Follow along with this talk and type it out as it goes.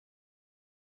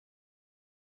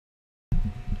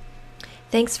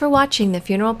Thanks for watching the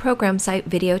Funeral Program Site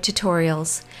video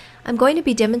tutorials. I'm going to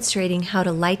be demonstrating how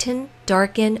to lighten,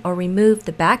 darken, or remove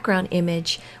the background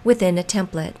image within a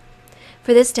template.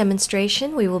 For this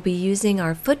demonstration, we will be using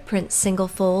our Footprint Single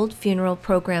Fold Funeral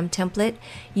Program template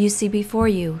you see before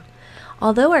you.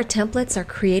 Although our templates are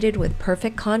created with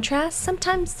perfect contrast,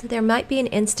 sometimes there might be an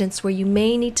instance where you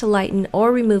may need to lighten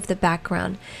or remove the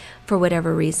background for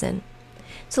whatever reason.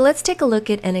 So let's take a look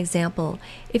at an example.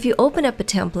 If you open up a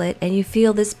template and you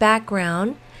feel this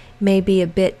background may be a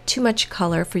bit too much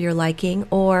color for your liking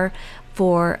or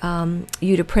for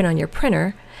you to print on your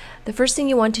printer, the first thing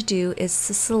you want to do is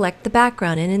to select the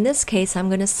background. And in this case, I'm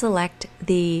going to select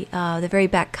the very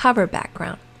back cover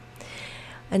background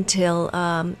until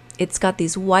it's got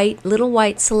these little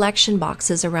white selection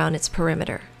boxes around its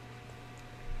perimeter.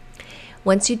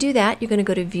 Once you do that, you're going to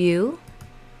go to View,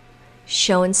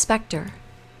 Show Inspector.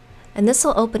 And this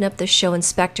will open up the Show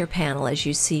Inspector panel as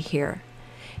you see here.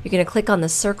 You're going to click on the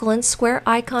circle and square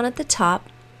icon at the top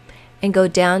and go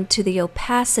down to the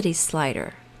opacity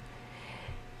slider.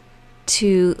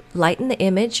 To lighten the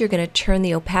image, you're going to turn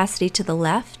the opacity to the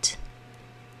left.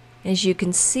 As you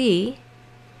can see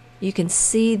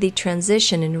the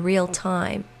transition in real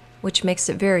time, which makes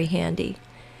it very handy.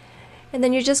 And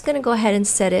then you're just going to go ahead and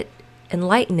set it and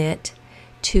lighten it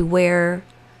to where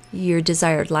your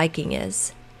desired liking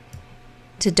is.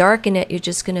 To darken it, you're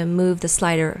just going to move the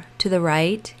slider to the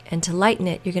right, and to lighten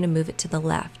it, you're going to move it to the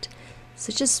left.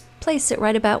 So just place it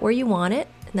right about where you want it,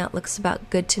 and that looks about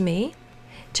good to me.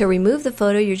 To remove the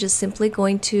photo, you're just simply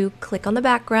going to click on the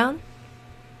background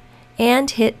and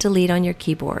hit delete on your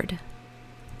keyboard.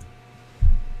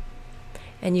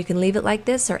 And you can leave it like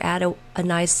this or add a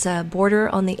nice border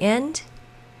on the end.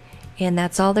 And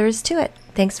that's all there is to it.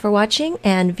 Thanks for watching,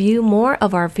 and view more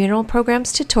of our funeral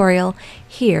programs tutorial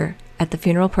here at the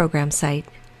Funeral Program Site.